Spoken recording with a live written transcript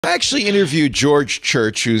I actually interviewed George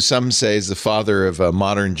Church, who some say is the father of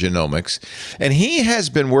modern genomics, and he has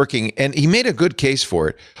been working, and he made a good case for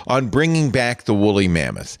it, on bringing back the woolly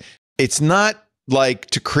mammoth. It's not like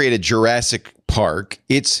to create a Jurassic Park.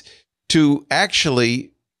 It's to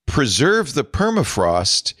actually preserve the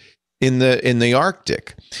permafrost in the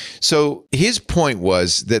Arctic. So his point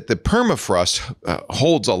was that the permafrost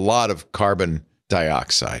holds a lot of carbon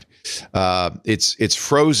dioxide. It's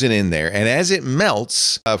frozen in there, and as it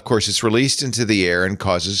melts, of course, it's released into the air and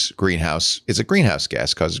causes greenhouse. It's a greenhouse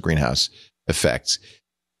gas, causes greenhouse effects.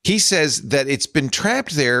 He says that it's been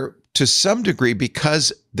trapped there to some degree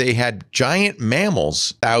because they had giant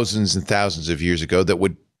mammals thousands and thousands of years ago that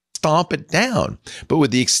would stomp it down. But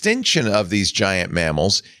with the extinction of these giant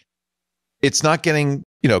mammals, it's not getting,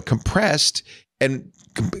 compressed, and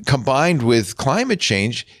combined with climate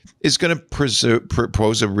change is going to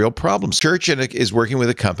pose a real problem. Church is working with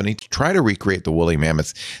a company to try to recreate the woolly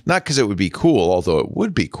mammoth, not because it would be cool, although it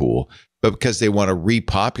would be cool, but because they want to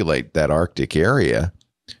repopulate that Arctic area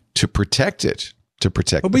to protect it, to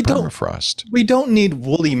protect the permafrost. We don't need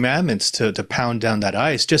woolly mammoths to pound down that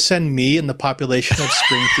ice. Just send me and the population of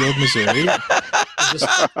Springfield, Missouri. Just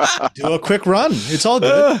do a quick run. It's all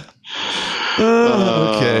good.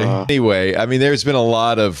 Okay. Anyway, I mean, there's been a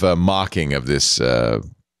lot of mocking of this,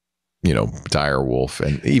 dire wolf,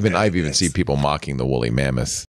 and I've even seen people mocking the woolly mammoth.